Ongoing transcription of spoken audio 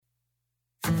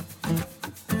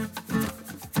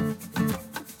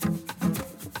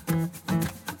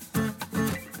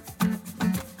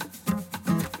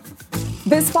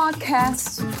This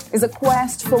podcast is a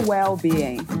quest for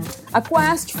well-being, a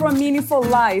quest for a meaningful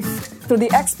life through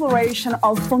the exploration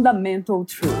of fundamental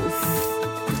truth.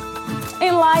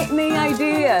 Enlightening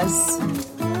ideas,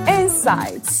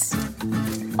 insights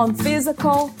on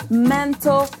physical,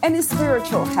 mental, and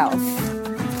spiritual health.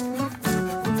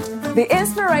 The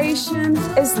inspiration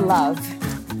is love.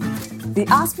 The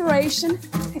aspiration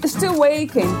is to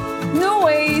awaken new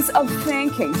ways of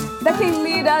thinking that can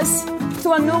lead us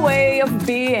to a new way of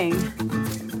being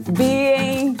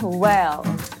well.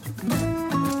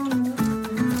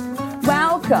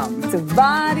 Welcome to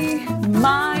Body,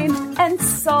 Mind, and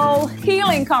Soul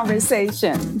Healing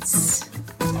Conversations.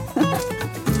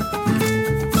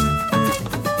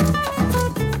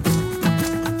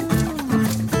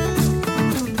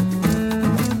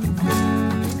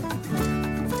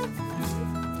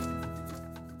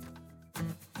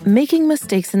 Making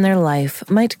mistakes in their life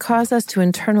might cause us to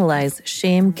internalize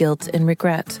shame, guilt, and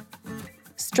regret.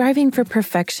 Striving for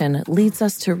perfection leads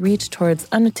us to reach towards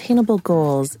unattainable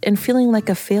goals and feeling like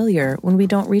a failure when we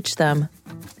don't reach them.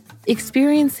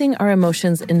 Experiencing our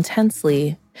emotions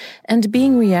intensely and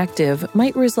being reactive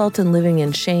might result in living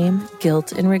in shame,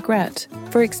 guilt, and regret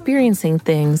for experiencing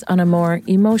things on a more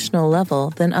emotional level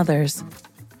than others.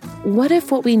 What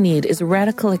if what we need is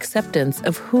radical acceptance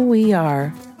of who we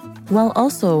are, while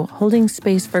also holding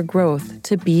space for growth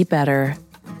to be better?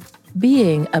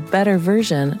 Being a better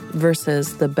version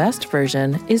versus the best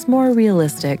version is more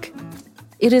realistic.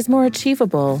 It is more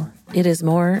achievable. It is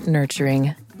more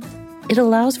nurturing. It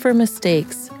allows for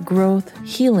mistakes, growth,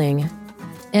 healing,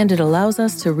 and it allows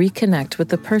us to reconnect with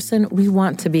the person we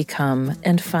want to become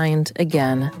and find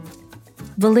again.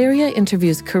 Valeria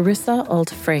interviews Carissa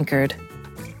Alt-Frankard.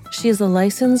 She is a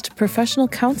licensed professional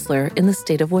counselor in the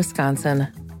state of Wisconsin.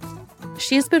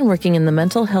 She has been working in the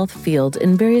mental health field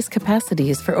in various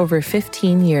capacities for over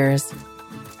 15 years.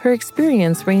 Her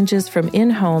experience ranges from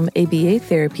in-home ABA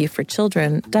therapy for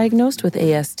children diagnosed with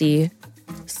ASD,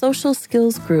 social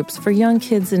skills groups for young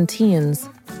kids and teens,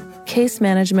 case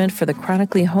management for the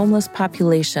chronically homeless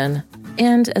population,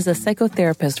 and as a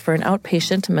psychotherapist for an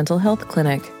outpatient mental health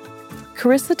clinic.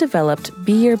 Carissa developed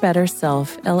Be Your Better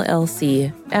Self,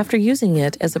 LLC, after using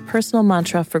it as a personal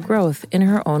mantra for growth in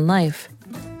her own life.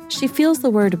 She feels the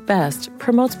word best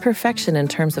promotes perfection in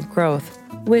terms of growth,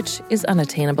 which is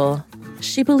unattainable.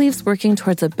 She believes working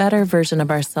towards a better version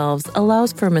of ourselves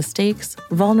allows for mistakes,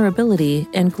 vulnerability,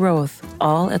 and growth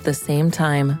all at the same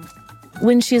time.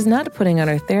 When she's not putting on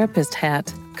her therapist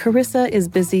hat, Carissa is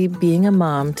busy being a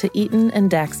mom to Eaton and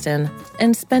Daxton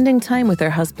and spending time with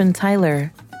her husband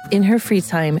Tyler. In her free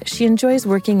time, she enjoys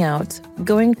working out,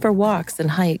 going for walks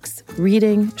and hikes,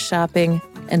 reading, shopping,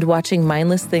 and watching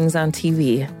mindless things on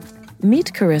TV.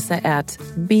 Meet Carissa at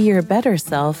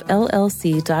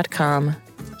BeYourBetterSelfLLC.com.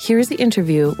 Here's the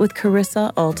interview with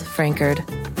Carissa Alt-Frankard.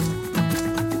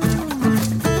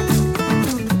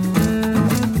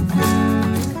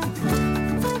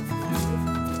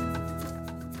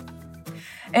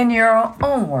 In your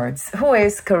own words, who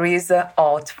is Carissa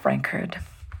Alt-Frankard?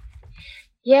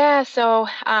 Yeah, so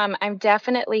I'm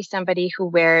definitely somebody who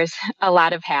wears a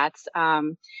lot of hats.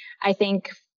 I think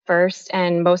first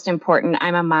and most important,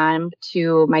 I'm a mom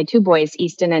to my two boys,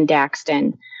 Easton and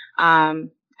Daxton. I'm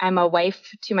a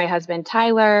wife to my husband,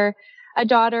 Tyler, a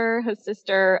daughter, a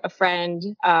sister, a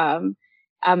friend, a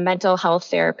mental health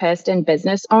therapist and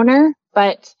business owner.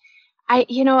 But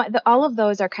all of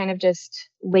those are kind of just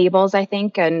labels, I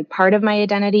think, and part of my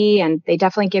identity. And they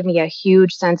definitely give me a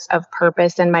huge sense of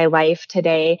purpose in my life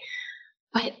today.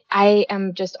 But I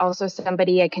am just also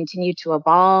somebody I continue to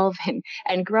evolve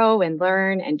and grow and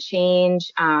learn and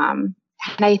change. And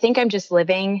I think I'm just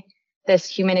living this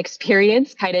human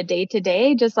experience kind of day to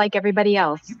day, just like everybody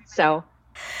else. So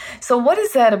what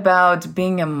is that about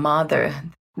being a mother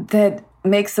that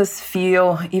makes us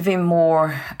feel even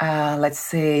more, let's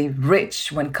say,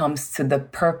 rich when it comes to the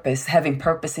purpose, having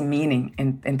purpose and meaning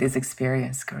in this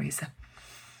experience, Carissa?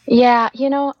 Yeah,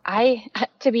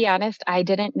 to be honest, I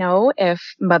didn't know if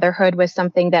motherhood was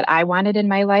something that I wanted in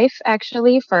my life,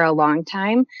 actually, for a long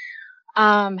time.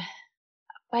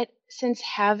 But since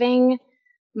having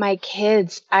my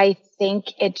kids, I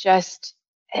think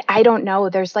I don't know,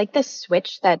 there's like this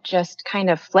switch that just kind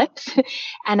of flips.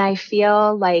 And I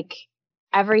feel like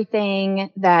everything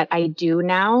that I do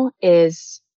now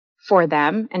is for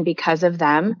them and because of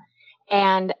them.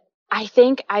 And I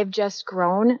think I've just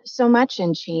grown so much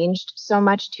and changed so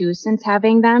much too since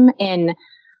having them in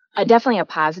definitely a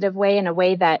positive way, in a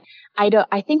way that I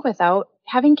think without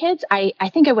having kids, I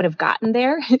think I would have gotten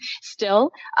there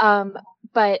still.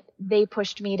 But they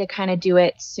pushed me to kind of do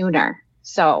it sooner.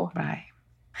 So right.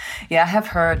 Yeah, I have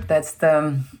heard that's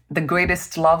the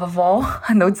greatest love of all.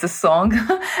 I know it's a song,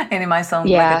 and it might sound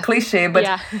like a Yeah. cliche, but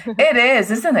Yeah. it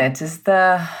is, isn't it? Is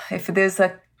the if there's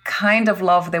a kind of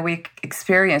love that we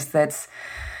experience that's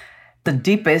the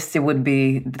deepest, it would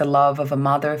be the love of a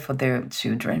mother for their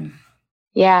children.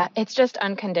 Yeah. It's just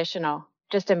unconditional,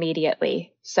 just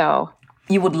immediately. So,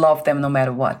 You would love them no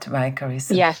matter what, right,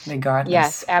 Carissa? yes. Yes,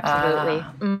 Regardless. absolutely.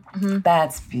 Mm-hmm.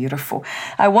 That's beautiful.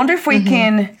 I wonder if we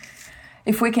can.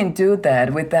 If we can do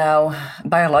that without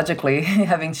biologically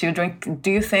having children, do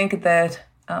you think that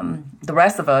the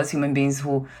rest of us, human beings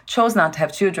who chose not to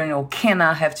have children or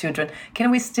cannot have children,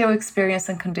 can we still experience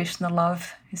unconditional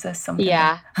love? Is that something?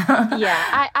 Yeah.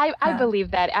 Yeah. I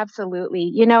believe that. Absolutely.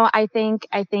 You know, I think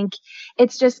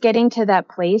it's just getting to that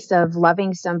place of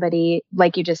loving somebody,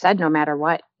 like you just said, no matter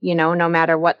what, no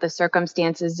matter what the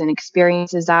circumstances and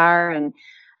experiences are. And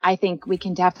I think we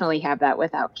can definitely have that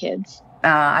without kids.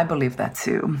 I believe that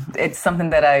too. It's something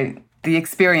that the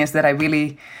experience that I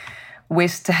really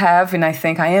wish to have, and I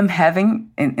think I am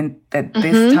having at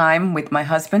this time with my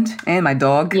husband and my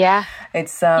dog. Yeah.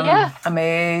 It's Yeah.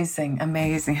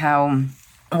 amazing how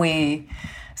we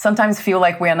sometimes feel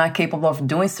like we are not capable of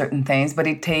doing certain things, but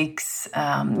it takes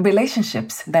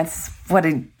relationships. That's what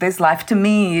this life, to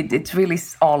me, it's really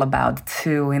all about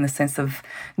too, in the sense of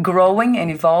growing and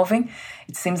evolving.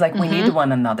 It seems like we need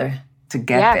one another to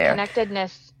get there.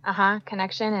 Connectedness.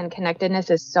 Connection and connectedness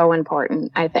is so important,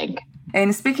 I think.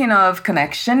 And speaking of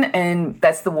connection, and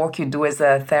that's the work you do as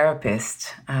a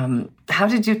therapist, how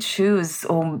did you choose,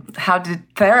 or how did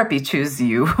therapy choose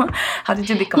you? How did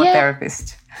you become a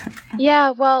therapist?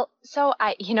 Yeah, well, so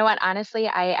you know what, honestly,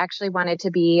 I actually wanted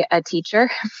to be a teacher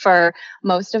for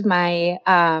most of my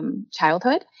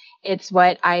childhood. It's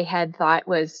what I had thought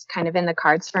was kind of in the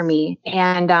cards for me.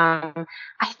 And I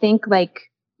think like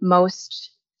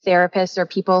most therapists or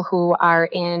people who are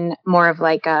in more of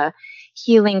like a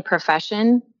healing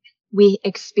profession, we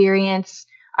experience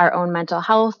our own mental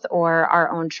health or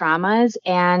our own traumas,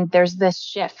 and there's this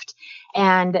shift.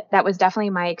 And that was definitely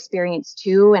my experience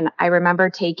too. And I remember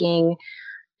taking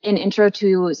an intro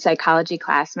to psychology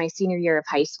class my senior year of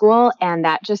high school, and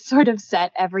that just sort of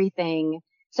set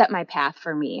my path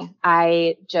for me.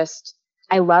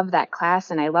 I love that class,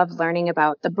 and I love learning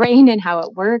about the brain and how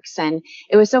it works. And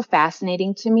it was so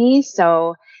fascinating to me.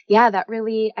 So yeah, that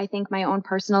really, I think, my own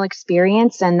personal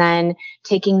experience. And then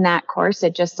taking that course,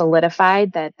 it just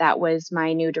solidified that was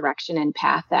my new direction and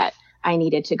path that I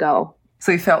needed to go.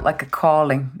 So you felt like a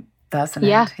calling, doesn't it?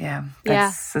 Yeah.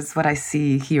 That's what I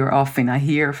see here often. I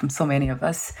hear from so many of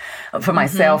us, for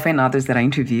myself and others that I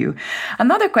interview.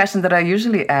 Another question that I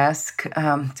usually ask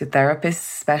to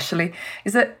therapists, especially,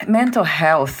 is that mental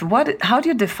health. How do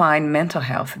you define mental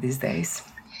health these days?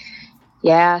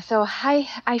 Yeah, so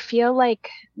I feel like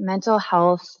mental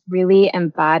health really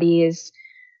embodies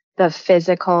the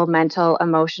physical, mental,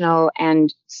 emotional,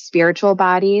 and spiritual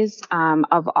bodies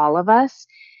of all of us.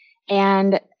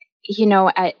 And,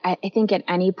 I think at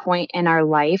any point in our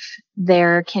life,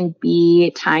 there can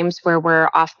be times where we're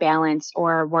off balance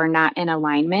or we're not in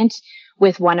alignment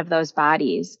with one of those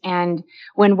bodies. And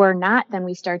when we're not, then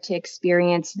we start to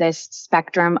experience this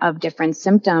spectrum of different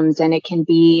symptoms. And it can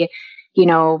be,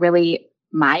 really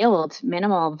mild,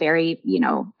 minimal, very,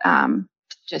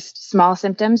 just small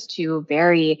symptoms to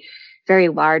very, very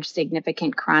large,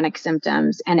 significant chronic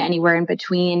symptoms and anywhere in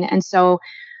between. And so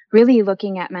really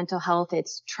looking at mental health,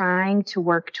 it's trying to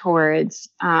work towards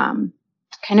kind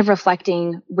of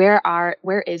reflecting where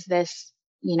is this,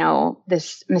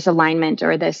 this misalignment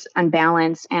or this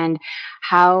unbalance, and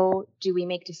how do we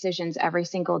make decisions every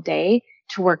single day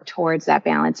to work towards that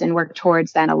balance and work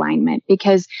towards that alignment?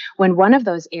 Because when one of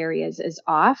those areas is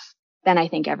off, then I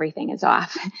think everything is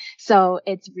off. So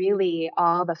it's really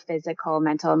all the physical,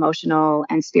 mental, emotional,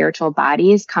 and spiritual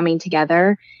bodies coming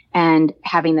together and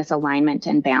having this alignment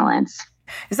and balance.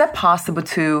 Is that possible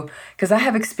to, because I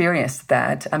have experienced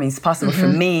that. I mean, it's possible for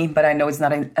me, but I know it's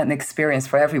not an experience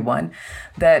for everyone,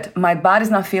 that my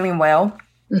body's not feeling well.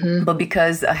 But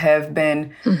because I have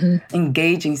been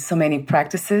engaging so many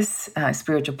practices,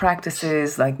 spiritual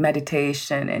practices like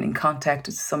meditation, and in contact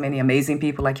with so many amazing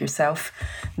people like yourself,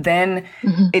 then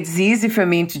it's easy for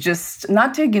me to just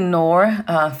not to ignore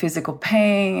physical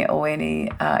pain or any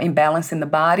imbalance in the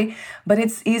body, but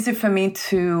it's easy for me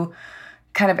to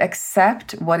kind of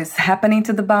accept what is happening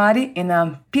to the body in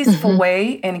a peaceful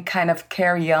way and kind of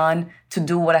carry on to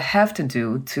do what I have to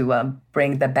do to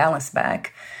bring the balance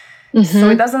back. So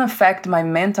it doesn't affect my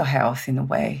mental health in a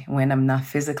way when I'm not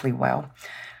physically well.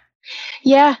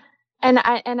 Yeah. And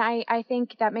I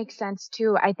think that makes sense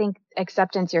too. I think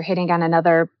acceptance, you're hitting on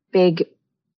another big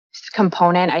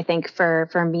component, I think,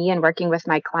 for me and working with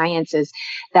my clients is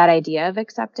that idea of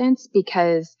acceptance,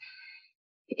 because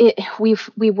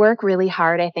we work really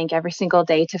hard, I think, every single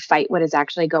day to fight what is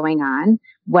actually going on,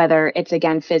 whether it's,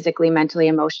 again, physically, mentally,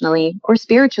 emotionally, or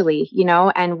spiritually,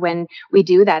 and when we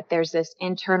do that, there's this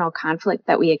internal conflict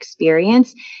that we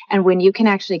experience. And when you can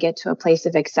actually get to a place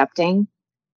of accepting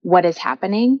what is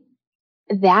happening,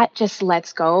 that just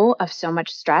lets go of so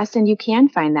much stress, and you can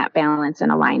find that balance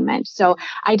and alignment. So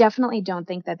I definitely don't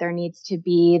think that there needs to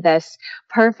be this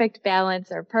perfect balance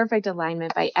or perfect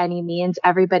alignment by any means.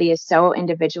 Everybody is so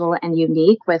individual and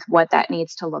unique with what that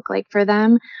needs to look like for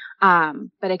them.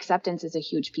 But acceptance is a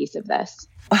huge piece of this.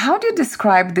 How do you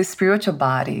describe the spiritual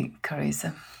body,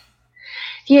 Carissa?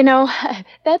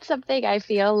 That's something I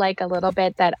feel like a little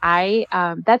bit that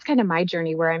that's kind of my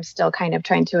journey where I'm still kind of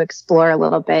trying to explore a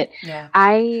little bit. Yeah.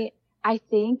 I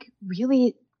think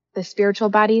really the spiritual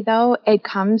body, though, it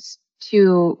comes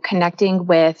to connecting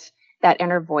with that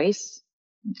inner voice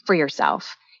for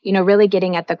yourself, really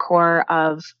getting at the core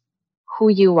of who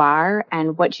you are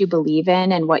and what you believe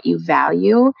in and what you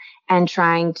value, and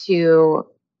trying to,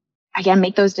 again,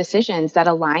 make those decisions that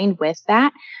align with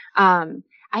that.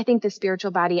 I think the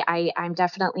spiritual body, I'm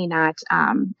definitely not,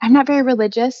 I'm not very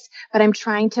religious, but I'm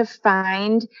trying to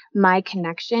find my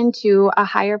connection to a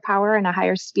higher power and a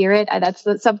higher spirit. That's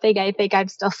something I think I'm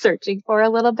still searching for a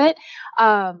little bit.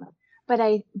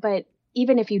 But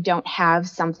even if you don't have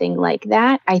something like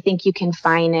that, I think you can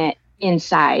find it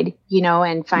inside,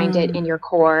 and find it in your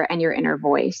core and your inner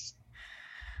voice.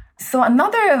 So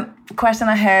another question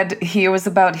I had here was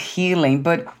about healing,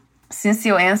 but since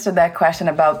you answered that question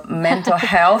about mental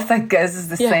health, I guess it's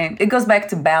the same. It goes back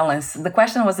to balance. The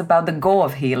question was about the goal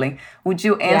of healing. Would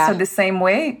you answer the same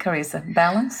way, Carissa?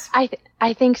 Balance?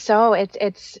 I think so.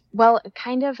 It's well,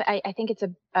 kind of. I think it's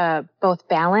both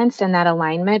balance and that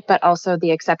alignment, but also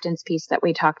the acceptance piece that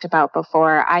we talked about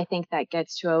before. I think that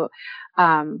gets to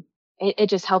it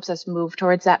just helps us move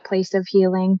towards that place of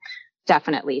healing.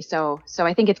 Definitely. So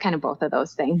I think it's kind of both of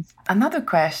those things. Another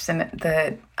question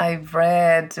that I've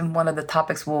read, and one of the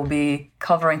topics we'll be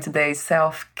covering today is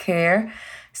self-care.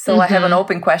 So I have an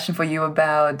open question for you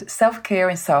about self-care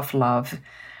and self-love.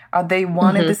 Are they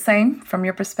one and the same from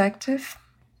your perspective?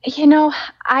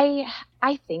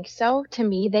 I think so. To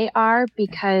me, they are,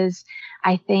 because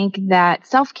I think that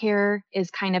self-care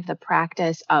is kind of the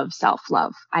practice of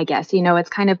self-love, I guess. It's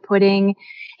kind of putting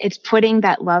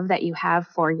that love that you have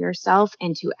for yourself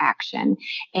into action,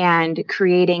 and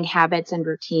creating habits and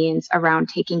routines around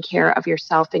taking care of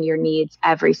yourself and your needs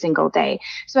every single day.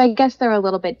 So I guess they're a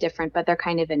little bit different, but they're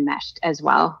kind of enmeshed as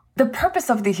well. The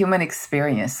purpose of the human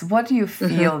experience, what do you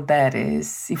feel that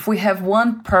is? If we have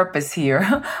one purpose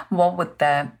here, what would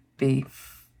that be?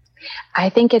 I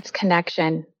think it's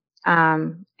connection.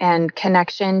 And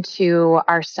connection to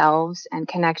ourselves, and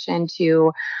connection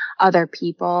to other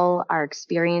people, our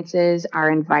experiences,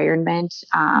 our environment.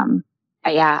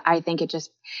 I think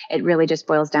it really just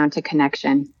boils down to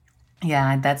connection.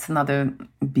 Yeah, that's another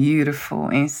beautiful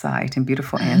insight and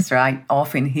beautiful answer I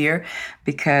often hear,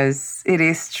 because it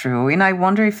is true. And I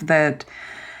wonder if that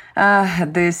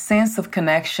the sense of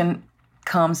connection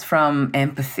comes from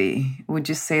empathy. Would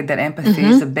you say that empathy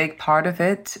is a big part of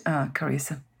it,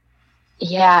 Carissa?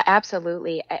 Yeah,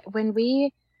 absolutely. When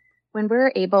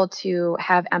we're able to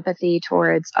have empathy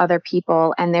towards other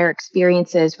people and their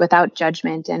experiences without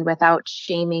judgment and without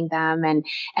shaming them,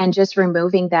 and just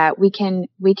removing that, we can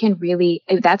really,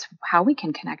 that's how we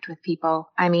can connect with people.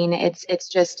 I mean, it's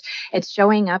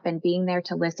showing up and being there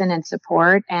to listen and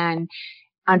support and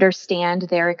understand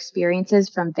their experiences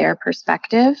from their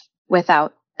perspective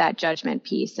without that judgment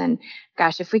piece. And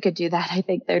gosh, if we could do that, I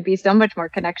think there'd be so much more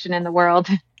connection in the world.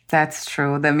 That's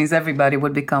true. That means everybody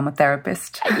would become a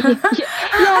therapist.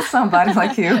 Yeah. Somebody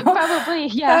like you. Probably,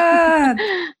 yeah.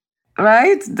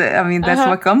 Right? I mean, that's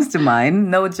what comes to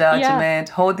mind. No judgment,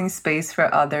 holding space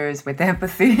for others with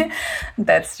empathy.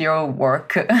 That's your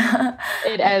work.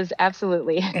 It is,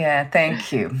 absolutely. Yeah,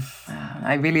 thank you.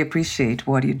 I really appreciate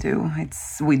what you do.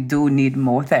 We do need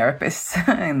more therapists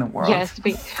in the world. Yes,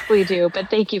 we do. But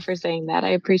thank you for saying that. I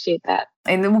appreciate that.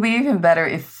 And it would be even better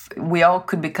if we all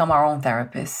could become our own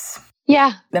therapists.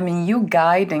 Yeah. I mean, you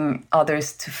guiding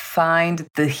others to find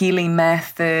the healing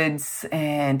methods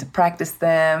and practice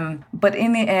them. But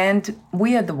in the end,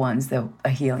 we are the ones that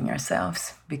are healing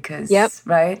ourselves because,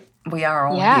 right? We are our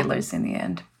own healers in the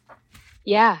end.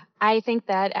 Yeah. I think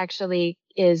that actually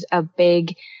is a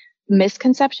big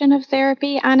misconception of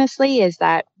therapy, honestly, is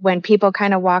that when people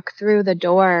kind of walk through the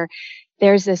door,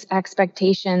 there's this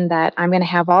expectation that I'm going to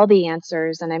have all the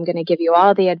answers and I'm going to give you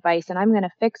all the advice and I'm going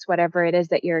to fix whatever it is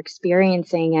that you're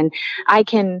experiencing. And I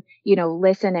can,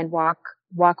 listen and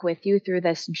walk with you through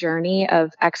this journey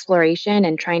of exploration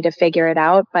and trying to figure it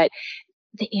out. But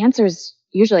the answers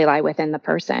usually lie within the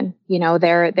person.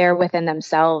 They're within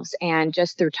themselves. And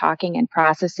just through talking and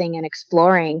processing and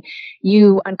exploring,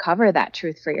 you uncover that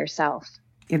truth for yourself.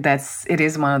 It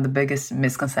is one of the biggest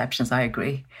misconceptions. I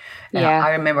agree. Yeah.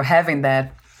 I remember having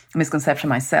that misconception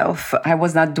myself. I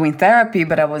was not doing therapy,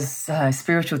 but I was a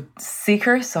spiritual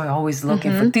seeker. So I always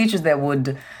looking for teachers that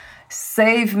would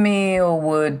save me or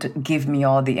would give me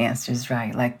all the answers,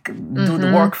 right? Like do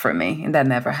the work for me. And that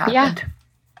never happened. Yeah.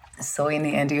 So in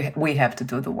the end, we have to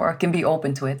do the work and be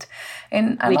open to it.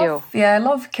 And I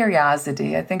love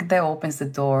curiosity. I think that opens the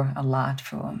door a lot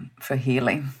for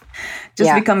healing.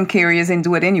 Just become curious and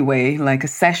do it anyway, like a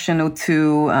session or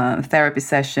two, therapy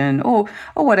session, or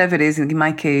whatever it is. In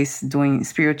my case, doing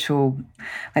spiritual,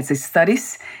 let's say,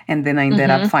 studies, and then I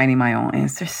ended up finding my own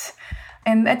answers.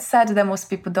 And it's sad that most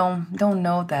people don't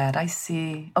know that. I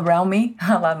see around me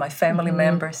a lot of my family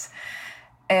members.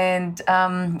 And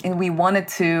we wanted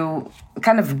to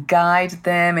kind of guide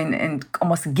them and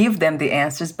almost give them the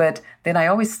answers. But then I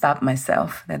always stop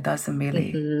myself. That doesn't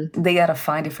really, they got to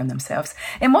find it for themselves.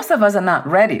 And most of us are not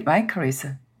ready, right,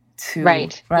 Carissa?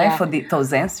 For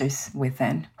those answers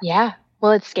within. Yeah.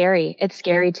 Well, it's scary. It's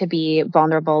scary to be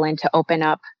vulnerable and to open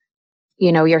up,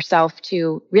 yourself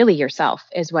to really yourself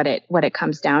is what it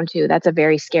comes down to. That's a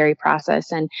very scary process.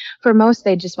 And for most,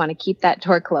 they just want to keep that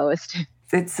door closed.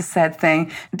 It's a sad thing.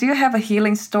 Do you have a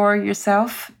healing story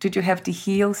yourself? Did you have to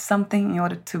heal something in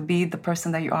order to be the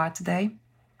person that you are today?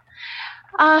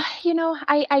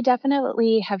 I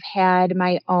definitely have had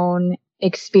my own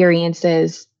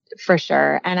experiences for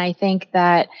sure. And I think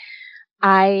that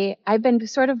I've been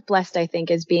sort of blessed, I think,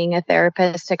 as being a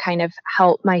therapist to kind of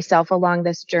help myself along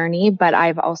this journey. But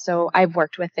I've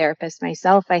worked with therapists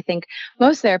myself. I think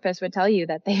most therapists would tell you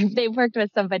that they've worked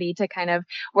with somebody to kind of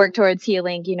work towards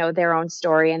healing, their own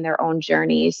story and their own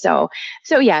journey. So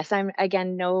yes, I'm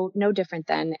again, no different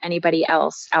than anybody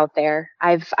else out there.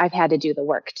 I've had to do the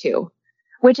work too,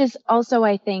 which is also,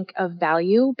 I think, of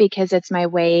value because it's my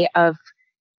way of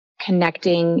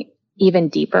connecting even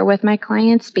deeper with my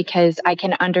clients because I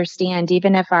can understand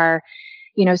even if our,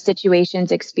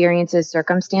 situations, experiences,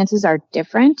 circumstances are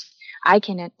different, I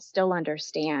can still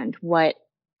understand what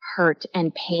hurt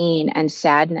and pain and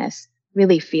sadness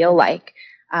really feel like.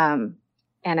 And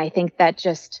I think that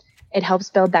it helps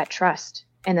build that trust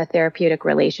in the therapeutic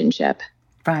relationship.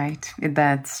 Right.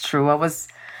 That's true. I was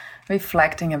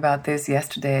reflecting about this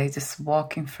yesterday, just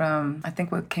walking I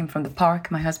think we came from the park,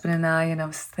 my husband and I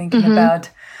was thinking about,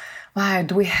 why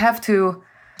do we have to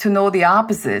know the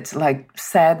opposite, like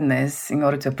sadness, in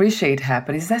order to appreciate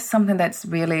happiness? Is that something that's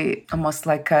really almost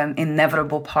like an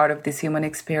inevitable part of this human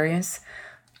experience?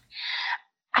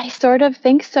 I sort of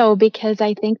think so, because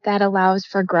I think that allows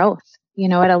for growth. It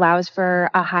allows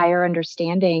for a higher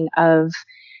understanding of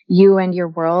you and your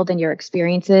world and your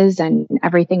experiences and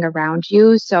everything around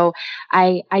you. So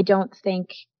I don't think...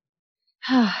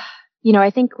 I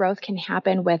think growth can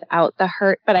happen without the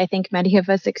hurt, but I think many of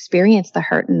us experience the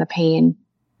hurt and the pain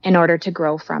in order to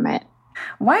grow from it.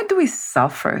 Why do we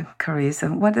suffer,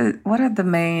 Carissa? What are the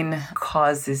main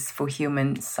causes for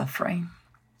human suffering?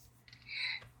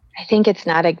 I think it's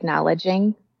not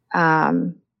acknowledging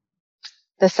the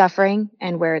suffering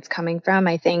and where it's coming from.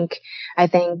 I think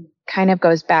kind of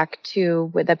goes back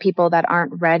to with the people that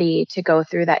aren't ready to go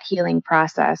through that healing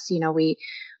process.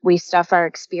 We stuff our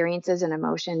experiences and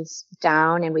emotions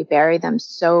down and we bury them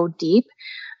so deep.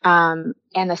 And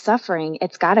the suffering,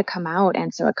 it's got to come out.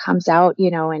 And so it comes out,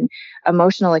 in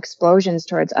emotional explosions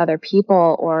towards other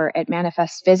people, or it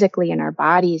manifests physically in our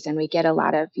bodies. And we get a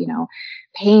lot of,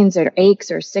 pains or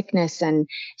aches or sickness. And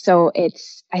so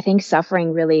I think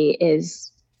suffering really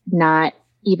is not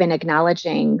even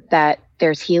acknowledging that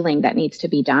there's healing that needs to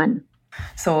be done.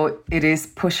 So it is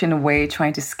pushing away,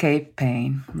 trying to escape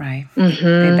pain, right?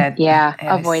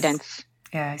 Avoidance.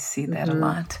 I see that a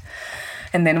lot.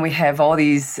 And then we have all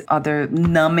these other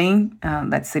numbing,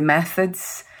 let's say,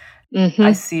 methods.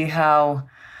 I see how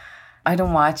I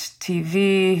don't watch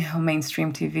TV or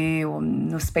mainstream TV or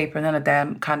newspaper, none of that.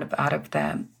 I'm kind of out of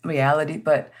that reality.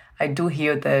 But I do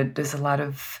hear that there's a lot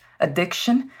of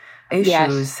addiction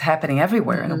issues happening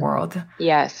everywhere in the world.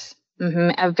 Yes,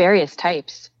 of various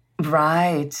types.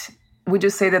 Right. Would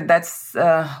you say that that's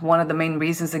one of the main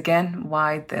reasons, again,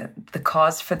 why the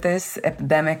cause for this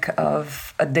epidemic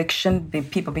of addiction,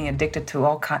 people being addicted to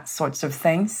all sorts of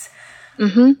things?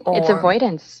 It's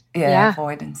avoidance.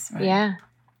 Avoidance. Right? Yeah.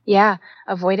 Yeah,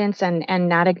 avoidance and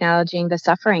not acknowledging the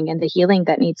suffering and the healing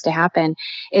that needs to happen.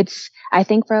 I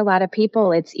think for a lot of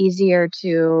people, it's easier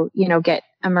to, get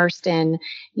immersed in,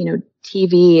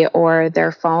 TV or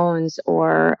their phones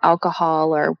or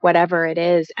alcohol or whatever it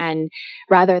is. And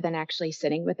rather than actually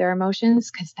sitting with their emotions,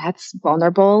 because that's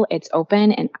vulnerable, it's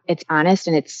open and it's honest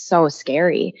and it's so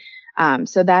scary.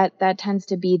 So that tends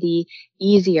to be the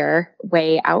easier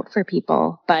way out for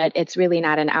people, but it's really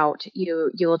not an out.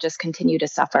 You will just continue to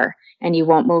suffer, and you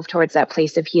won't move towards that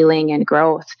place of healing and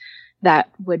growth that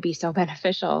would be so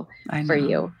beneficial for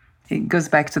you. It goes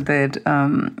back to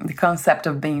the concept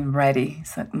of being ready.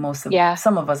 So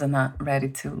some of us are not ready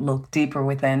to look deeper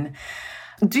within.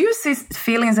 Do you see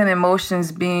feelings and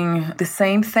emotions being the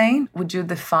same thing? Would you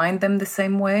define them the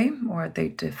same way, or are they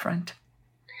different?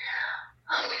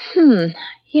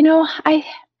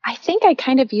 I think I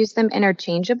kind of use them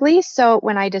interchangeably. So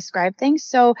when I describe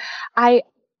things,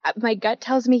 my gut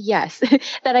tells me yes,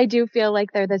 that I do feel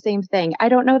like they're the same thing. I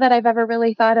don't know that I've ever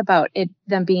really thought about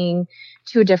them being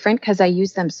too different because I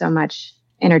use them so much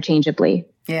interchangeably.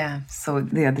 Yeah, so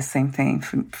they are the same thing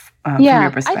from your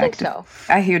perspective. I think so.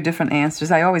 I hear different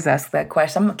answers. I always ask that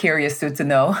question. I'm curious to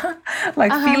know.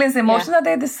 Feelings, emotions, are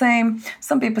they the same?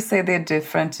 Some people say they're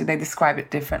different. They describe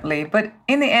it differently. But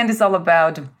in the end, it's all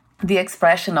about the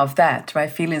expression of that, right?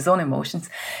 Feelings and emotions.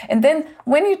 And then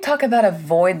when you talk about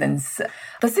avoidance,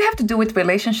 does it have to do with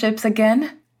relationships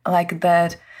again? Like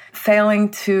that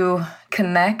failing to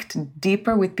connect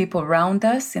deeper with people around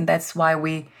us, and that's why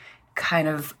we kind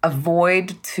of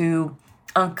avoid to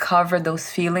uncover those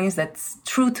feelings that's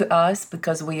true to us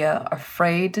because we are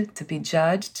afraid to be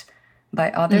judged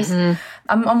by others. Mm-hmm.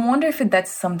 I'm wondering if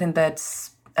that's something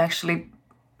that's actually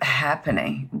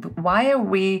happening. Why are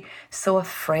we so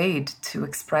afraid to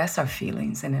express our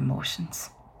feelings and emotions?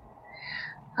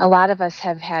 A lot of us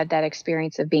have had that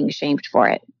experience of being shamed for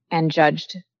it and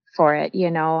judged for it,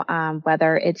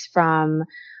 whether it's from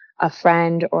a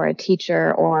friend or a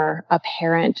teacher or a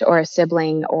parent or a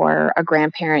sibling or a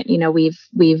grandparent.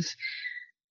 We've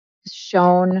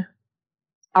shown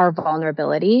our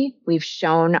vulnerability, we've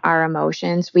shown our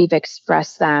emotions, we've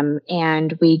expressed them,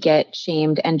 and we get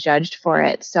shamed and judged for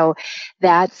it. So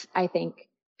that's, I think,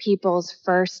 people's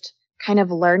first kind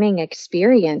of learning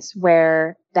experience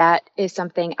where that is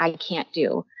something I can't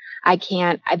do.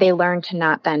 They learn to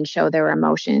not then show their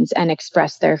emotions and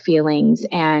express their feelings.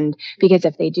 And because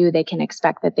if they do, they can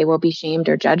expect that they will be shamed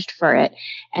or judged for it.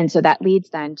 And so that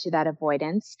leads then to that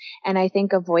avoidance. And I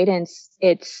think avoidance,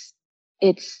 it's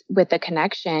with the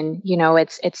connection,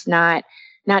 it's not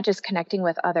just connecting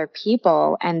with other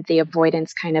people, and the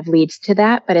avoidance kind of leads to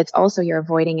that, but it's also you're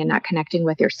avoiding and not connecting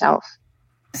with yourself.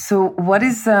 So what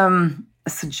is a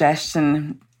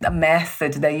suggestion, a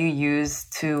method that you use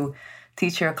to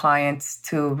teach your clients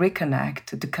to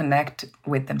reconnect, to connect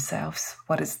with themselves?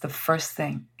 What is the first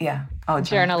thing? Yeah. Oh,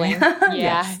 journaling.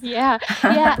 Yeah.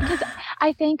 Because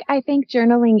I think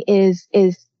journaling is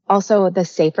also the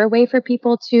safer way for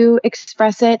people to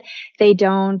express it.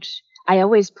 I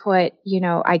always put,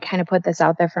 I kind of put this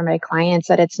out there for my clients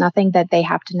that it's nothing that they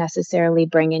have to necessarily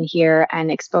bring in here and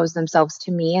expose themselves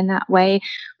to me in that way,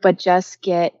 but just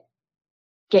get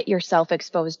yourself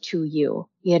exposed to you,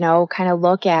 kind of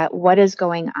look at what is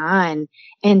going on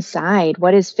inside,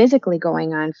 what is physically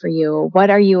going on for you. What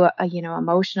are you,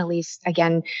 emotionally,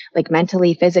 again, like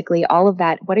mentally, physically, all of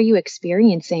that. What are you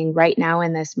experiencing right now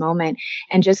in this moment?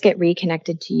 And just get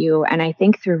reconnected to you. And I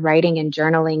think through writing and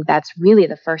journaling, that's really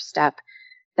the first step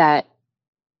that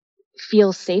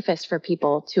feels safest for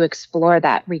people to explore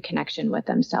that reconnection with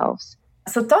themselves.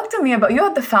 So talk to me about,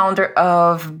 you're the founder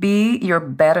of Be Your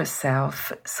Better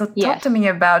Self. So talk to me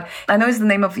about, I know it's the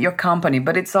name of your company,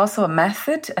 but it's also a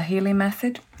method, a healing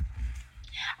method.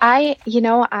 I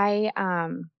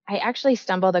actually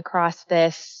stumbled across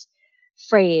this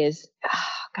phrase. Oh,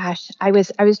 gosh, I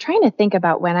was trying to think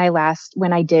about when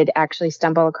I did actually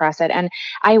stumble across it. And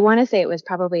I want to say it was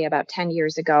probably about 10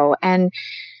 years ago. And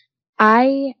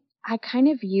I kind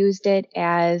of used it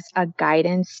as a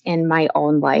guidance in my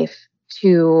own life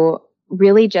to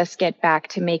really just get back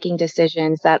to making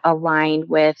decisions that align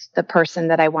with the person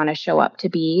that I want to show up to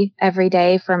be every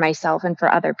day for myself and for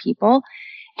other people,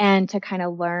 and to kind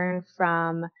of learn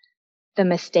from the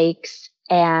mistakes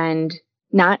and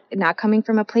not coming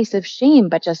from a place of shame,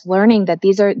 but just learning that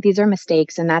these are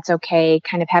mistakes and that's okay,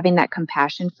 kind of having that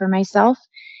compassion for myself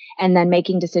and then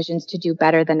making decisions to do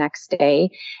better the next day.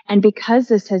 And because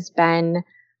this has been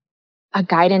a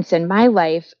guidance in my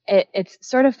life, it's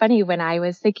sort of funny when I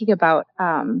was thinking about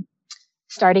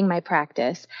starting my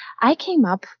practice, I came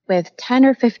up with 10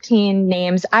 or 15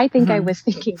 names. I think I was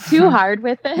thinking too hard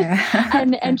with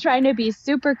it and trying to be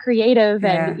super creative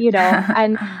and,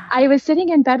 and I was sitting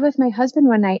in bed with my husband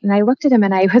one night and I looked at him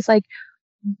and I was like,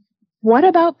 what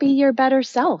about be your better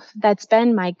self? That's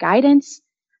been my guidance.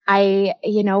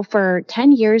 For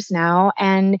 10 years now,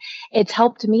 and it's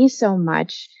helped me so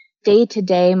much day to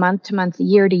day, month to month,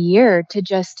 year to year to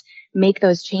just make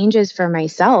those changes for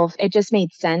myself. It just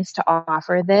made sense to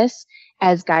offer this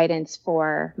as guidance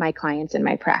for my clients in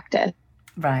my practice.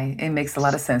 Right. It makes a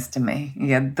lot of sense to me.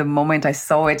 Yeah. The moment I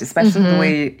saw it, especially the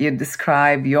way you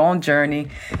describe your own journey,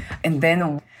 and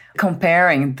then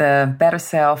comparing the better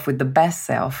self with the best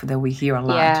self that we hear a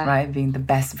lot, right? Being the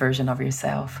best version of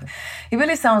yourself. It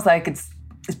really sounds like it's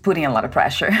putting a lot of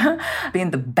pressure,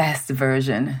 being the best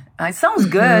version. It sounds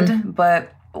good,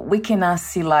 but we cannot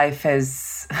see life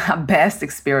as a best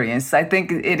experience. I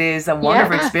think it is a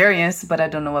wonderful experience, but I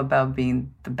don't know about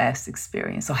being the best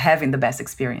experience or having the best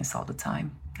experience all the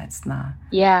time. That's not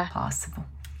possible.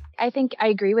 I think I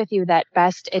agree with you that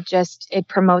best, it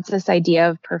promotes this idea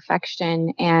of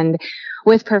perfection. And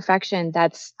with perfection,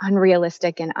 that's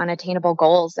unrealistic and unattainable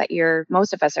goals that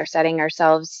most of us are setting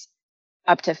ourselves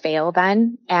up to fail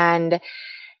then. And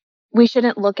we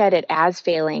shouldn't look at it as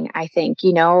failing. I think,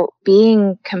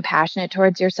 being compassionate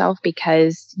towards yourself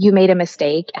because you made a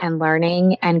mistake and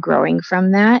learning and growing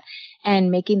from that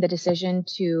and making the decision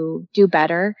to do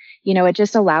better, it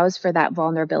just allows for that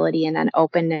vulnerability and then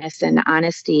openness and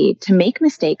honesty to make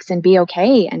mistakes and be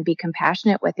okay and be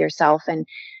compassionate with yourself and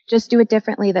just do it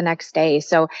differently the next day.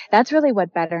 So that's really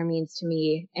what better means to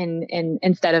me in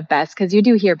instead of best, because you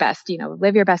do hear best,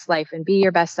 live your best life and be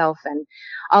your best self and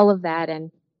all of that.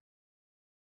 And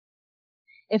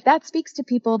if that speaks to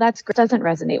people, that doesn't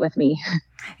resonate with me.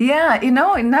 Yeah,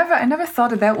 I never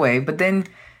thought it that way. But then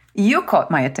you caught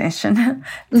my attention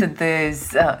to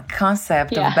this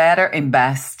concept of better and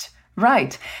best.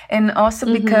 Right. And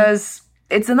also because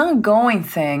it's an ongoing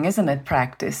thing, isn't it?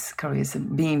 Practice,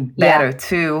 Carissa, being better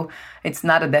too. It's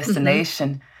not a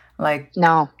destination.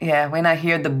 No. Yeah, when I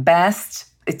hear the best,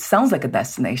 it sounds like a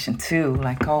destination too.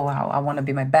 Like, oh, wow, I want to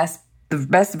be the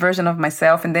best version of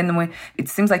myself. And then when it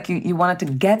seems like you wanted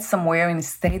to get somewhere and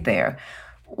stay there,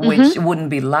 which wouldn't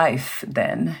be life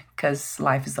then, because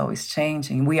life is always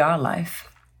changing. We are life.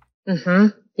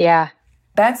 Yeah.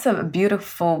 That's a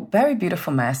beautiful, very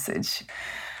beautiful message.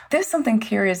 There's something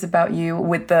curious about you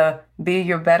with the Be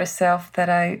Your Better Self that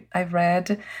I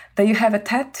read, that you have a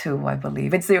tattoo, I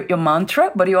believe. It's your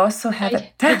mantra, but you also have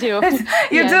a tattoo. I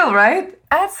do. You do, right?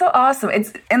 That's so awesome.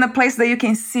 It's in a place that you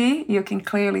can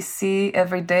clearly see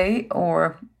every day,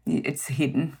 or it's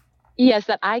hidden? Yes,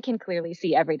 that I can clearly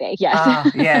see every day.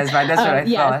 Yes. Yes, right. That's what I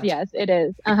thought. Yes, it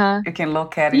is. You can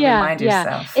look at it and remind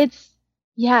yourself. It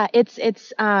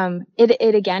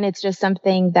again, it's just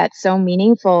something that's so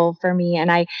meaningful for me.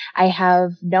 And I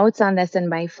have notes on this in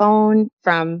my phone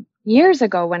from years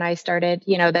ago when I started,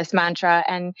 this mantra,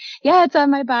 and it's on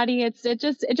my body. It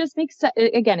just makes sense.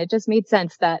 Again, it just made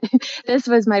sense that this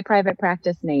was my private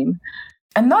practice name.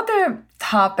 Another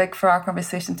topic for our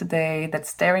conversation today that's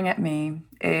staring at me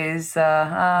is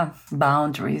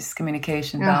boundaries,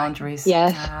 communication boundaries.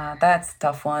 Yes. That's a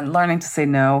tough one. Learning to say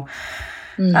no.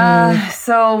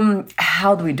 So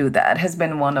how do we do that has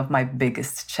been one of my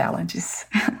biggest challenges.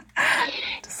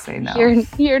 To say no.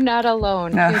 You're not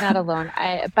alone. No. You're not alone.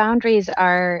 Boundaries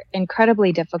are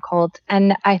incredibly difficult.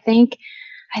 And I think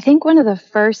one of the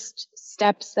first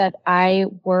steps that I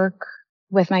work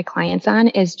with my clients on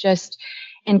is just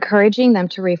encouraging them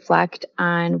to reflect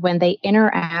on when they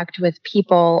interact with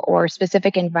people or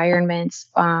specific environments.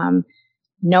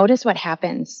 Notice what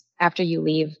happens after you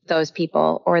leave those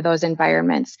people or those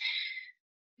environments,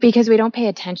 because we don't pay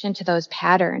attention to those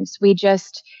patterns. We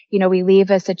just, we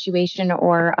leave a situation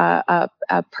or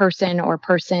a person or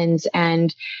persons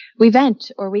and we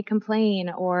vent or we complain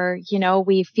or,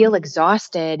 we feel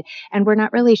exhausted and we're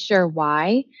not really sure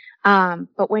why.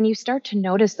 But when you start to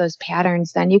notice those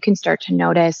patterns, then you can start to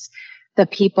notice the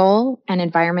people and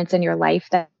environments in your life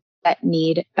that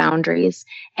need boundaries.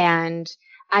 And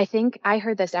I think I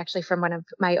heard this actually from one of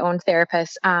my own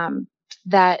therapists,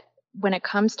 that when it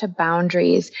comes to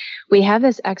boundaries, we have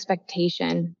this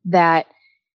expectation that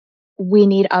we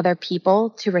need other people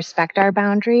to respect our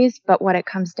boundaries. But what it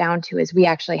comes down to is we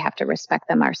actually have to respect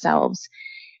them ourselves.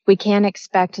 We can't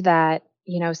expect that,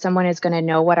 someone is going to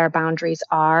know what our boundaries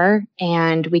are,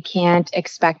 and we can't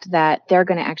expect that they're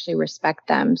going to actually respect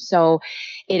them. So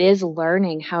it is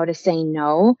learning how to say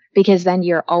no, because then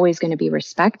you're always going to be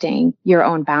respecting your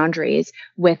own boundaries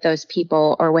with those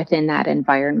people or within that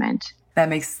environment. That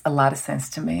makes a lot of sense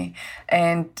to me.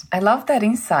 And I love that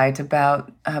insight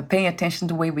about paying attention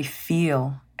to the way we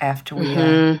feel after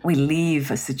we leave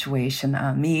a situation,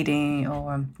 a meeting,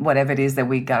 or whatever it is that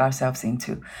we got ourselves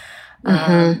into.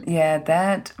 Yeah,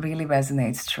 that really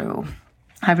resonates true.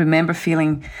 I remember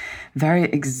feeling very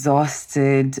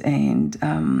exhausted and,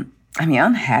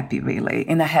 unhappy, really.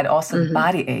 And I had also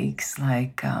body aches,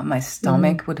 like my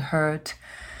stomach would hurt.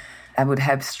 I would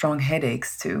have strong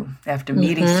headaches, too, after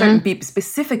meeting certain people,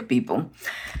 specific people.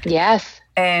 Yes.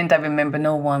 And I remember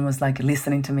no one was, like,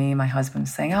 listening to me. My husband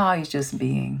was saying, oh, you're just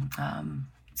being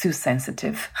too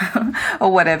sensitive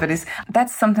or whatever it is.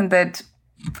 That's something that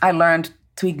I learned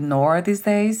to ignore these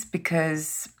days,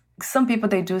 because some people,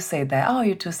 they do say that, oh,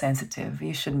 you're too sensitive.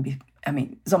 You shouldn't be,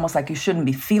 it's almost like you shouldn't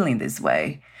be feeling this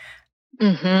way.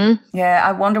 Yeah,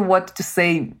 I wonder what to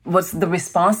say, what the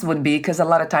response would be, because a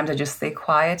lot of times I just stay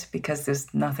quiet because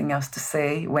there's nothing else to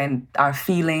say when our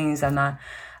feelings are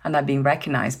not being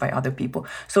recognized by other people.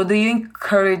 So do you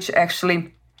encourage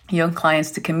actually young clients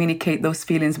to communicate those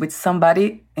feelings with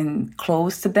somebody and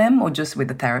close to them, or just with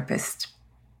the therapist?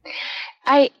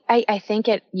 I think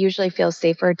it usually feels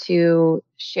safer to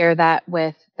share that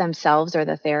with themselves or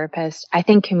the therapist. I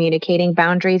think communicating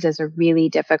boundaries is a really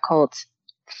difficult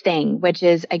thing, which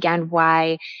is, again,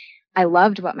 why I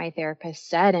loved what my therapist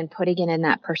said, and putting it in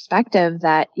that perspective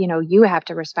that, you have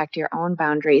to respect your own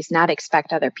boundaries, not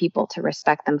expect other people to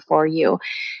respect them for you.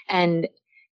 And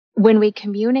when we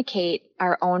communicate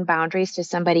our own boundaries to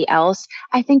somebody else,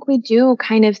 I think we do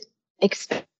kind of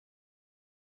expect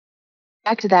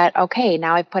that, okay,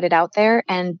 now I've put it out there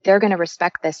and they're going to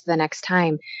respect this the next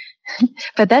time.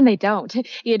 But then they don't,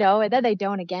 and then they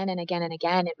don't again and again and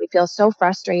again. And we feel so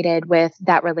frustrated with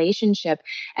that relationship.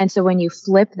 And so when you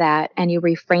flip that and you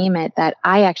reframe it, that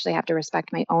I actually have to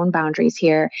respect my own boundaries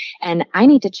here, and I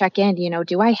need to check in,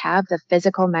 do I have the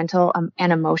physical, mental,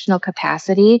 and emotional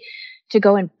capacity to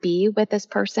go and be with this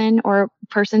person or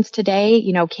persons today?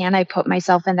 Can I put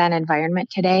myself in that environment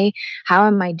today? How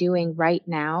am I doing right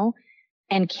now?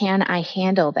 And can I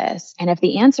handle this? And if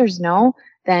the answer is no,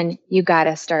 then you got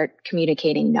to start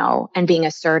communicating no and being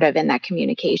assertive in that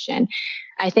communication.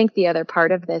 I think the other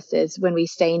part of this is when we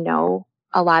say no,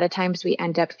 a lot of times we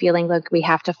end up feeling like we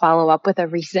have to follow up with a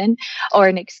reason or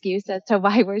an excuse as to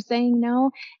why we're saying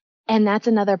no. And that's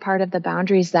another part of the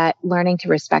boundaries, that learning to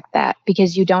respect that,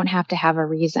 because you don't have to have a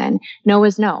reason. No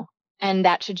is no. And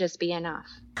that should just be enough.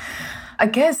 I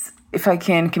guess if I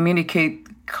can communicate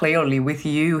clearly with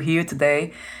you here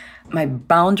today, my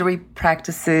boundary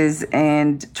practices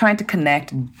and trying to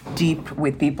connect deep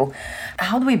with people.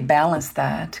 How do we balance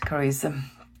that, Carissa?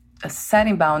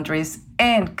 Setting boundaries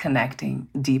and connecting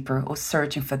deeper, or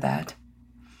searching for that?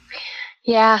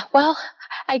 Yeah, well,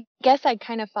 I guess I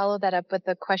kind of follow that up with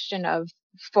the question of,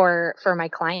 for my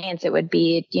clients, it would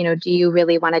be, do you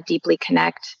really want to deeply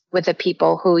connect with the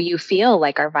people who you feel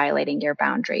like are violating your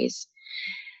boundaries?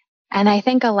 And I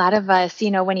think a lot of us,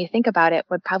 when you think about it,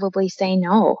 would probably say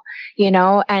no,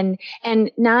 and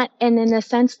not, and in the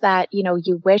sense that,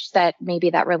 you wish that maybe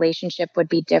that relationship would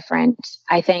be different.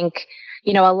 I think,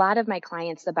 a lot of my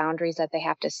clients, the boundaries that they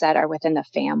have to set are within the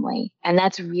family. And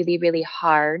that's really, really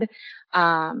hard.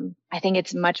 I think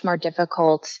it's much more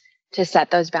difficult to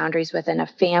set those boundaries within a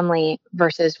family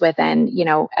versus within,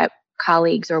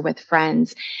 colleagues or with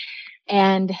friends.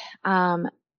 And,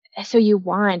 so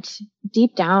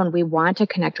deep down, we want to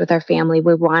connect with our family.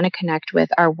 We want to connect with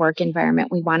our work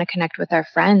environment. We want to connect with our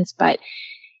friends. But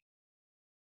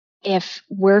if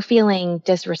we're feeling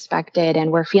disrespected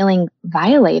and we're feeling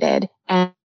violated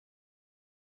and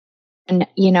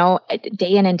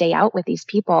day in and day out with these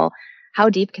people, how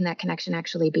deep can that connection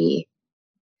actually be?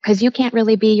 Because you can't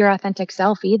really be your authentic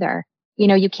self either.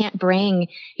 You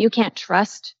can't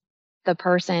trust the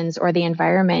persons or the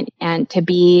environment and to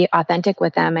be authentic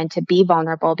with them and to be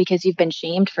vulnerable, because you've been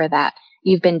shamed for that.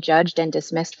 You've been judged and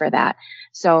dismissed for that.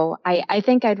 So I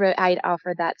think I'd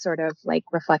offer that sort of like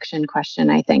reflection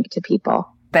question, I think, to people.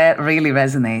 That really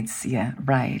resonates. Yeah,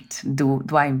 right. Do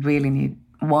I really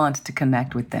want to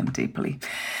connect with them deeply?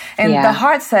 And the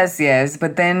heart says yes,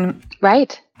 but then...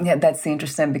 Right. Yeah, that's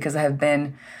interesting, because I have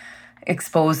been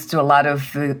exposed to a lot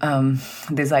of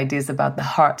these ideas about the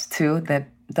heart too, that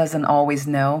doesn't always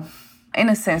know, in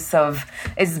a sense of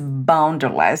it's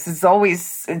boundaryless.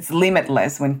 It's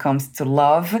limitless when it comes to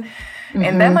love.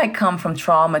 And that might come from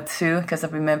trauma too, because I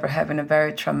remember having a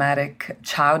very traumatic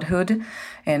childhood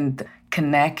and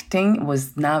connecting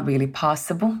was not really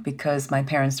possible because my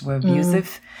parents were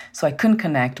abusive. So I couldn't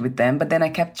connect with them. But then I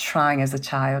kept trying as a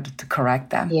child to correct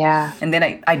them. Yeah. And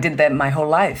then I did that my whole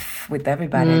life with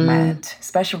everybody I met,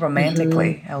 especially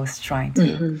romantically. I was trying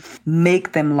to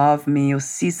make them love me or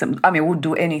see would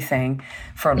do anything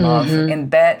for love.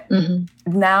 And that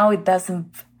now it doesn't,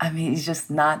 it's just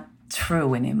not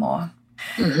true anymore.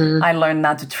 I learned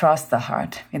not to trust the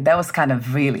heart. And that was kind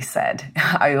of really sad.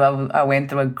 I went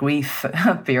through a grief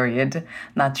period,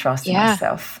 not trusting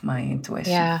myself, my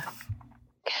intuition. Yeah.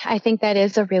 I think that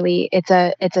is it's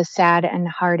a sad and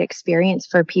hard experience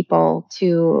for people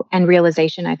and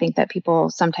realization I think that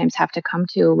people sometimes have to come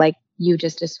to, like you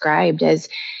just described,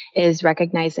 is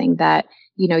recognizing that,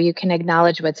 you can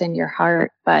acknowledge what's in your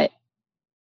heart, but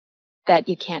that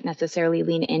you can't necessarily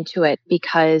lean into it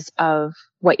because of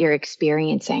what you're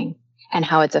experiencing and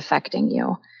how it's affecting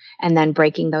you. And then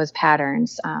breaking those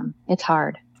patterns, it's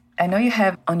hard. I know you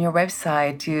have on your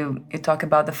website, you talk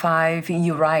about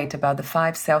you write about the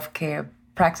 5 self-care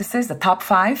practices, the top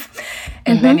 5.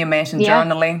 And then you mentioned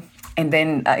journaling, and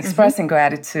then expressing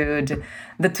gratitude,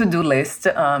 the to-do list,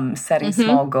 setting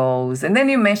small goals. And then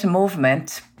you mentioned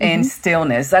movement and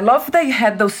stillness. I love that you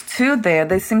had those 2 there.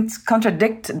 They seem to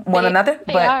contradict one another.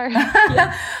 They are.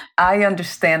 Yeah. I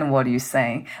understand what you're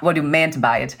saying, what you meant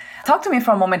by it. Talk to me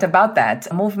for a moment about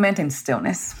that, movement and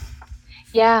stillness.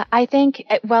 Yeah, I think,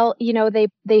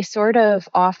 they sort of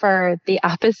offer the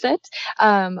opposite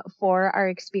for our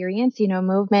experience.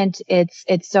 Movement,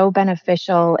 it's so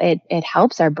beneficial. It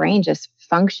helps our brain just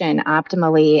function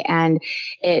optimally, and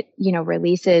it,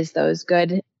 releases those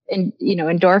good,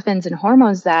 endorphins and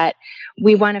hormones that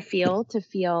we want to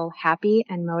feel happy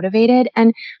and motivated.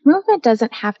 And movement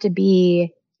doesn't have to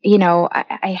be,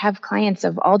 I have clients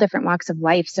of all different walks of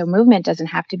life. So movement doesn't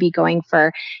have to be going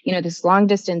for, this long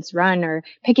distance run or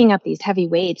picking up these heavy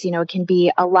weights. It can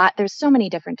be a lot. There's so many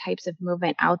different types of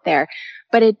movement out there,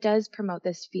 but it does promote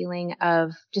this feeling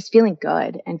of just feeling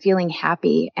good and feeling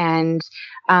happy and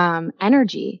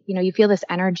energy. You feel this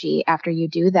energy after you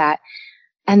do that.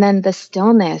 And then the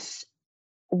stillness,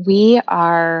 we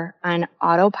are on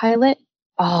autopilot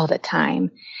all the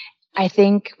time. I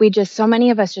think so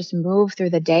many of us just move through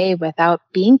the day without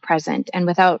being present and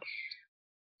without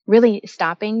really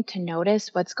stopping to notice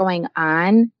what's going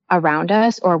on around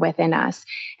us or within us.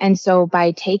 And so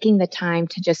by taking the time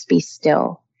to just be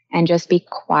still and just be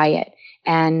quiet,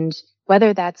 and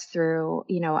whether that's through,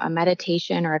 a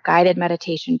meditation or a guided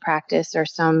meditation practice or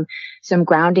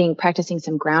practicing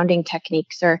some grounding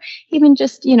techniques, or even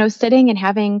just, sitting and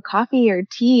having coffee or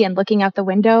tea and looking out the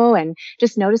window and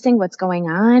just noticing what's going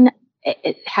on,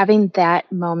 having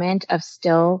that moment of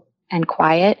still and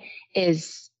quiet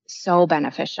is so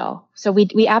beneficial. So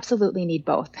we absolutely need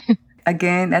both.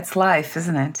 Again, that's life,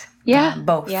 isn't it? Yeah.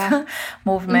 Both. Yeah.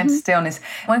 Movement, stillness.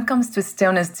 When it comes to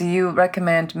stillness, do you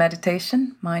recommend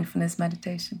meditation, mindfulness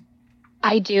meditation?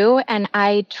 I do. And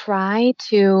I try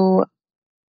to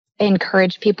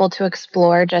encourage people to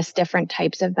explore just different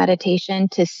types of meditation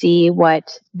to see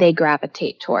what they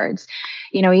gravitate towards.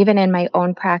 Even in my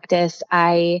own practice,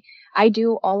 I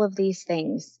do all of these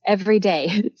things every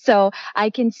day. So I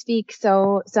can speak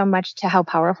so much to how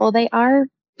powerful they are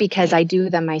because I do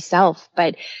them myself.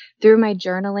 But through my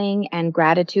journaling and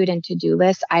gratitude and to-do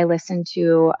list, I listen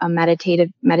to a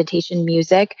meditation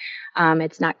music.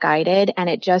 It's not guided, and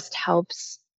it just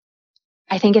helps.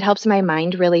 I think it helps my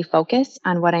mind really focus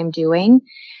on what I'm doing.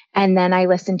 And then I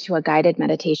listen to a guided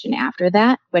meditation after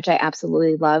that, which I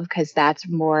absolutely love because that's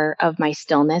more of my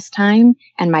stillness time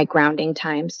and my grounding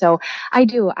time. So I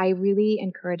really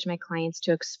encourage my clients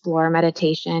to explore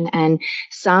meditation. And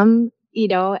some,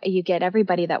 you get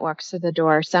everybody that walks through the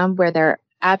door, some where they're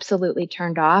absolutely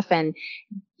turned off and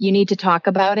you need to talk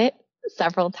about it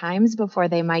several times before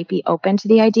they might be open to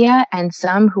the idea, and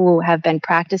some who have been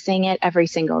practicing it every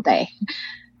single day.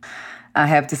 I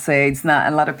have to say, it's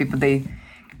not a lot of people, they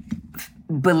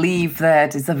believe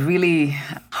that it's a really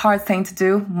hard thing to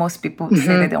do. Most people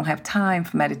say they don't have time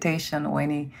for meditation or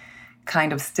any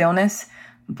kind of stillness,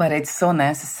 but it's so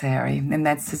necessary. And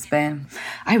that's just been,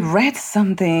 I read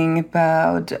something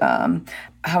about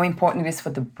how important it is for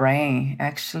the brain.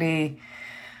 Actually,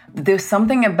 there's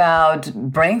something about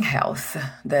brain health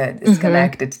that is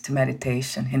connected to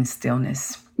meditation and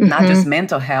stillness. Not just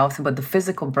mental health, but the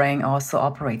physical brain also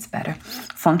operates better,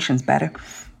 functions better.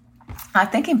 I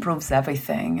think improves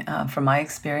everything. From my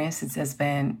experience, it has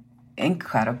been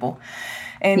incredible.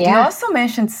 And you also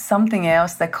mentioned something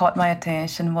else that caught my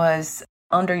attention was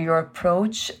under your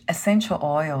approach, essential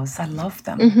oils. I love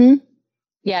them.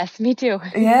 Yes, me too.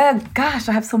 Yeah, gosh,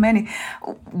 I have so many.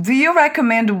 Do you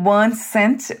recommend one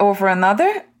scent over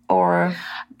another? or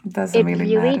doesn't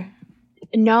really matter?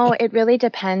 No, it really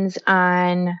depends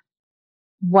on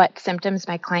what symptoms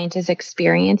my client is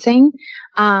experiencing.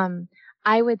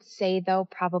 I would say though,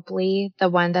 probably the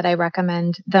one that I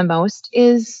recommend the most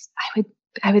is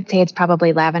I would say it's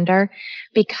probably lavender,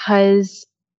 because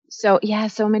so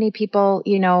many people,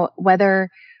 whether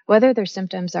their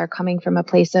symptoms are coming from a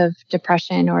place of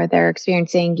depression or they're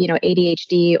experiencing,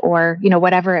 ADHD or,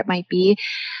 whatever it might be,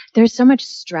 there's so much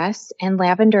stress, and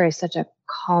lavender is such a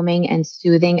calming and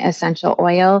soothing essential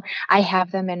oil. I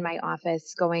have them in my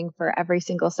office going for every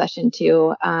single session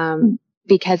too,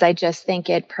 because I just think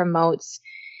it promotes.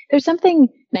 There's something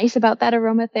nice about that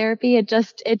aromatherapy.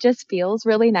 It just feels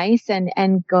really nice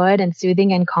and good and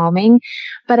soothing and calming.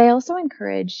 But I also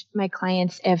encourage my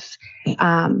clients, if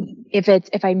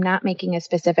I'm not making a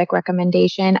specific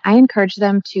recommendation, I encourage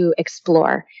them to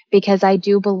explore, because I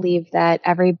do believe that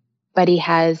everybody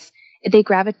they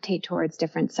gravitate towards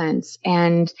different scents,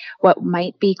 and what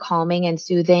might be calming and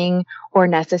soothing or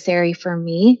necessary for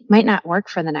me might not work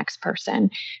for the next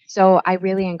person. So I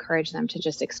really encourage them to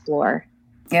just explore.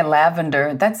 Yeah,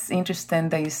 lavender. That's interesting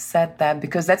that you said that,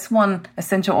 because that's one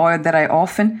essential oil that I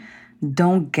often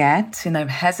don't get, and I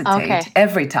hesitate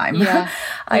every time. Yeah.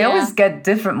 I always get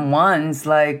different ones,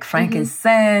 like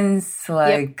frankincense,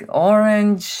 like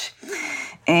orange,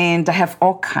 and I have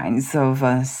all kinds of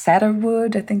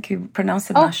cedarwood. I think you pronounce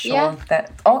it. Not sure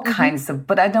that all kinds of,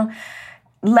 but I don't.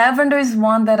 Lavender is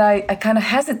one that I kind of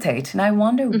hesitate, and I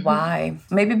wonder why.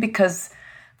 Maybe because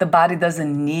the body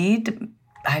doesn't need.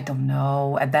 I don't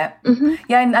know at that.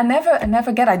 Yeah, I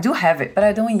never get. I do have it, but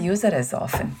I don't use it as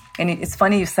often. And it's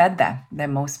funny you said that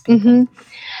most people.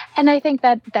 And I think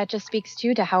that just speaks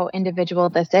too to how individual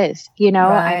this is. Right,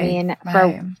 I mean,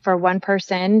 for one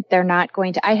person, they're not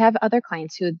going to. I have other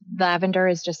clients who lavender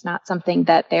is just not something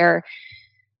that they're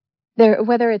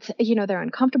whether it's, they're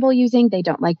uncomfortable using, they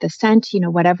don't like the scent,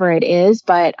 whatever it is.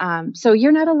 But, so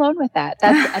you're not alone with that.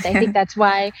 I think that's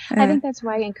why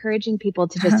encouraging people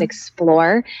to just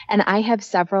explore. And I have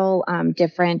several,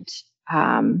 different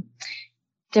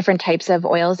types of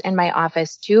oils in my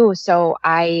office too. So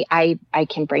I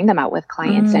can bring them out with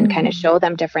clients and kind of show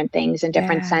them different things and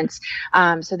different scents,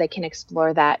 so they can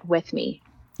explore that with me.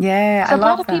 Yeah. So I love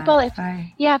a lot of people, if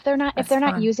they're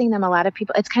not using them, a lot of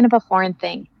people, it's kind of a foreign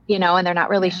thing, and they're not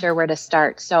really sure where to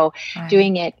start. So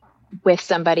doing it with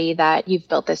somebody that you've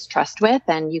built this trust with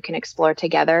and you can explore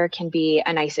together can be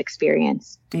a nice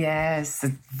experience. Yes,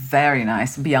 very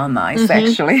nice, beyond nice,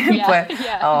 actually. But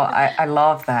I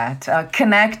love that.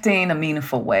 Connecting in a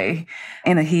meaningful way,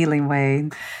 in a healing way.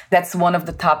 That's one of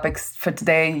the topics for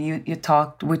today.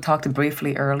 We talked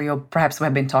briefly earlier, perhaps we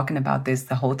have been talking about this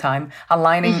the whole time,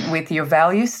 aligning with your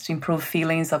values to improve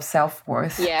feelings of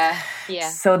self-worth. Yeah.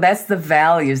 So that's the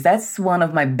values. That's one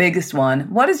of my biggest one.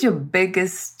 What is your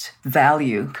biggest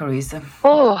value, Carissa,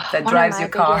 that drives your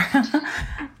car?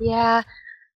 Yeah.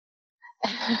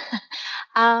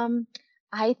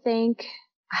 I think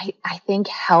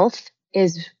health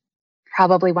is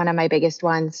probably one of my biggest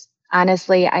ones.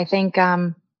 Honestly, I think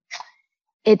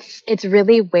it's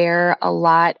really where a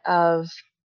lot of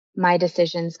my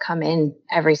decisions come in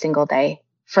every single day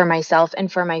for myself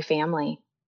and for my family.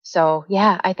 So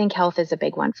yeah, I think health is a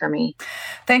big one for me.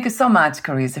 Thank you so much,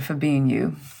 Carissa, for being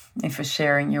you and for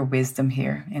sharing your wisdom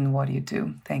here in what you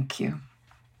do. Thank you.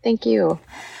 Thank you.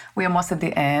 We're almost at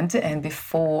the end, and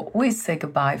before we say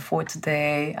goodbye for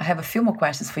today, I have a few more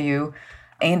questions for you,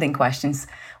 ending questions.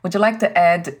 Would you like to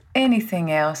add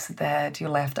anything else that you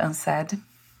left unsaid?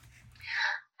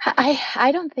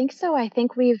 I don't think so. I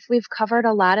think we've covered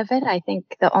a lot of it. I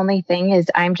think the only thing is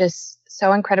I'm just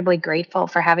so incredibly grateful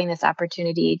for having this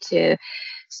opportunity to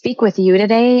speak with you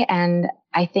today. And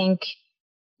I think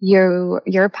your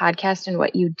podcast and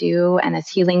what you do and this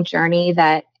healing journey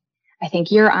that I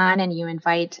think you're on and you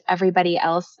invite everybody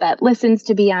else that listens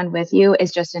to be on with you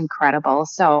is just incredible.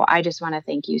 So I just want to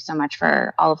thank you so much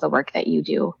for all of the work that you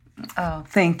do. Oh,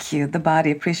 thank you. The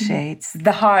body appreciates.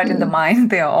 The heart and the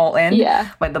mind, they are all in. Yeah.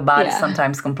 But the body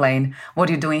sometimes complain, what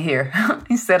are you doing here?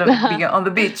 Instead of being on the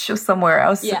beach or somewhere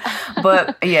else. Yeah.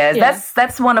 But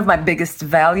that's one of my biggest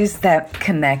values, that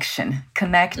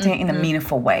connecting in a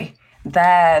meaningful way.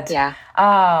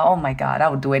 Oh my God, I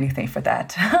would do anything for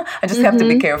that. I just have to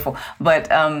be careful, but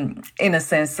in a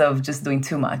sense of just doing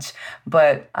too much.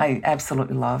 But I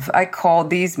absolutely love. I call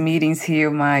these meetings here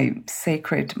my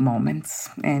sacred moments,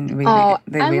 and really,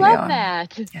 they really are. I love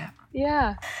that.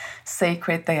 Yeah.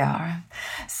 Sacred they are.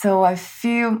 So a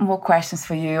few more questions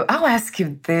for you. I'll ask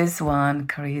you this one,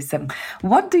 Carissa.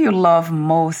 What do you love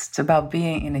most about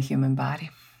being in a human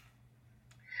body?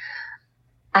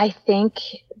 I think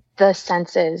the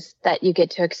senses that you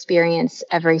get to experience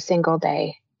every single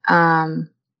day.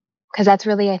 Because that's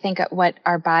really, I think, what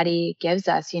our body gives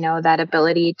us, that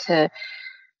ability to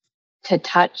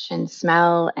touch and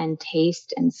smell and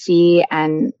taste and see.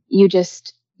 And you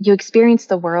experience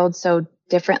the world so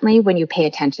differently when you pay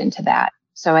attention to that.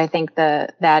 So I think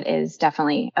that is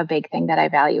definitely a big thing that I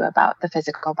value about the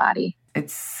physical body.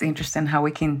 It's interesting how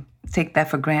we can take that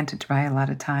for granted, right? A lot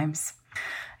of times.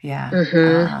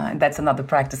 Yeah. That's another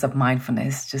practice of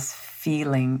mindfulness, just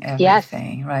feeling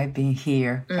everything, yes. Right? Being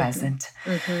here, present.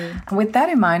 With that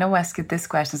in mind, I'll ask you this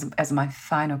question as my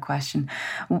final question.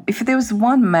 If there was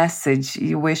one message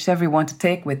you wish everyone to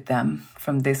take with them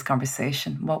from this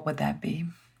conversation, what would that be?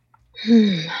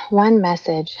 One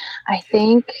message. I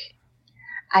think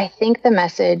the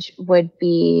message would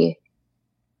be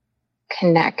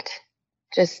connect.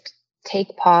 Just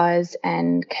take pause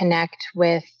and connect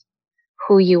with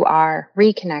who you are,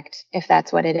 reconnect, if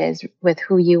that's what it is, with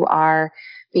who you are,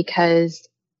 because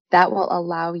that will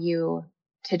allow you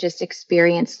to just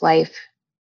experience life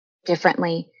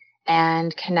differently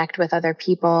and connect with other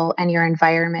people and your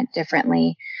environment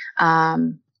differently.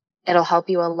 It'll help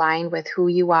you align with who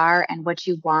you are and what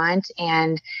you want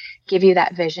and give you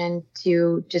that vision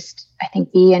to just, I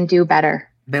think, be and do better.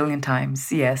 Billion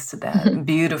times yes to that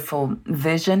beautiful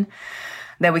vision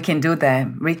that we can do that,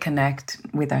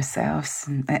 reconnect with ourselves.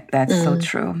 That's so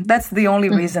true. That's the only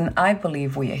reason I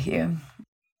believe we are here.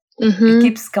 It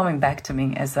keeps coming back to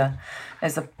me as a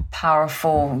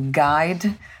powerful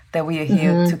guide that we are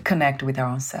here to connect with our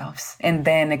own selves and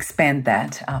then expand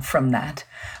that from that.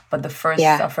 But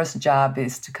our first job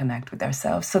is to connect with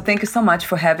ourselves. So thank you so much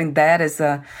for having that as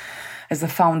a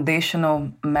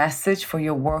foundational message for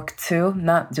your work too,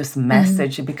 not just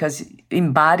message, because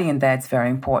embodying that's very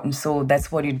important. So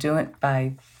that's what you're doing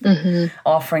by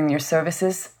offering your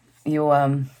services. You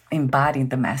embodying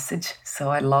the message. So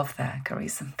I love that,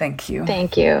 Carissa. Thank you.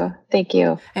 Thank you. Thank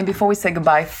you. And before we say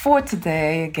goodbye for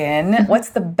today again, what's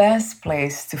the best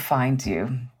place to find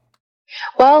you?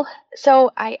 Well,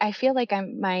 so I feel like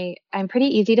I'm pretty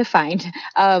easy to find.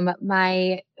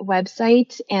 My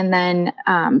website and then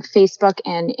Facebook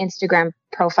and Instagram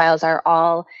profiles are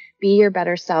all Be Your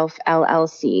Better Self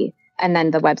LLC, and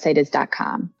then the website is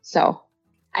 .com. So,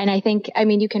 and I think,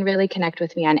 you can really connect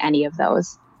with me on any of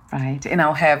those. Right. And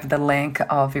I'll have the link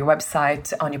of your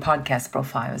website on your podcast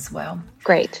profile as well.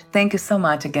 Great. Thank you so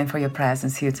much again for your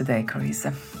presence here today,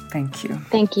 Carissa. Thank you.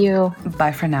 Thank you.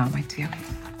 Bye for now, my dear.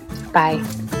 Bye.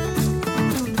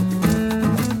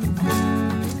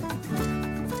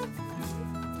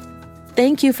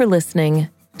 Thank you for listening.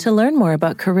 To learn more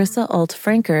about Carissa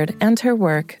Alt-Frankerd and her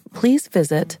work, please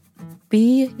visit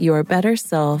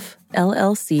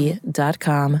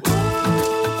BeYourBetterSelfLLC.com.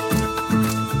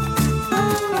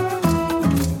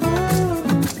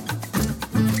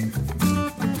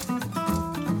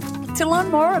 To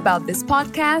learn more about this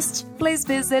podcast, please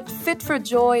visit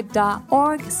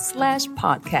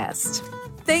fitforjoy.org/podcast.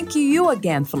 Thank you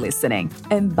again for listening,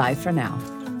 and bye for now.